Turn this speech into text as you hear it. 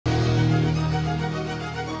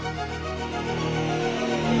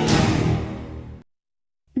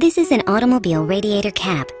This is an automobile radiator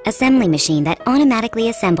cap assembly machine that automatically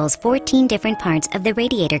assembles 14 different parts of the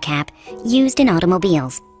radiator cap used in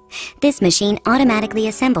automobiles. This machine automatically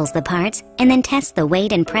assembles the parts and then tests the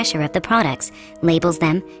weight and pressure of the products, labels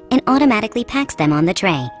them, and automatically packs them on the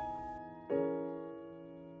tray.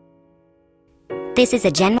 This is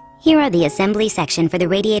a general. Here are the assembly section for the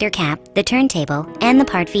radiator cap, the turntable, and the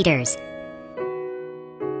part feeders.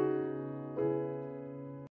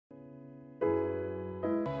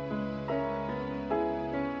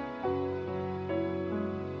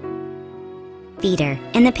 Feeder,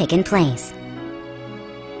 and the pick and place.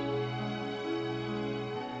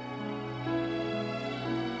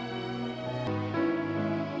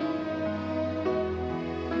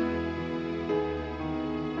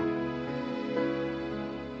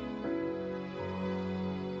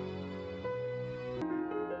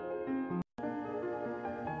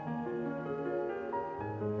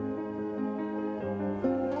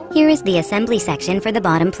 Here is the assembly section for the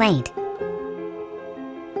bottom plate.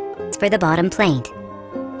 For the bottom plate.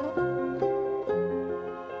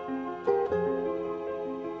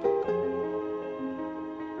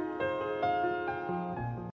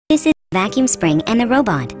 This is the vacuum spring and the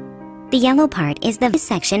robot. The yellow part is this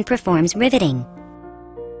section performs riveting.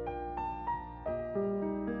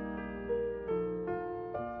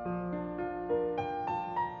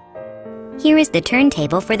 Here is the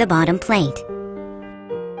turntable for the bottom plate.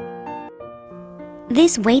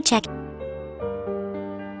 This weight check.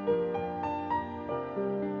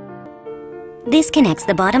 This connects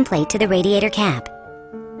the bottom plate to the radiator cap.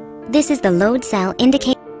 This is the load cell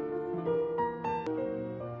indicator.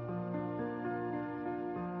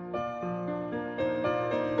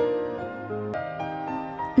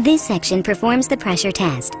 This section performs the pressure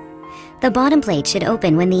test. The bottom plate should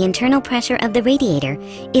open when the internal pressure of the radiator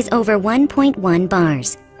is over 1.1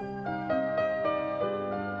 bars.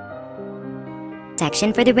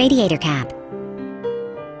 Section for the radiator cap.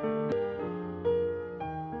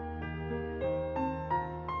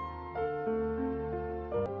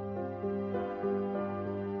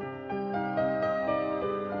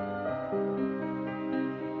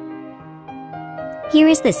 Here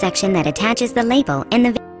is the section that attaches the label and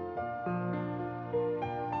the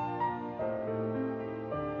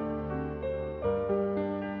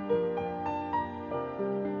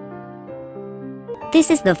This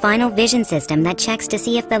is the final vision system that checks to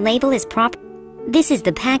see if the label is proper. This is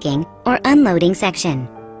the packing or unloading section.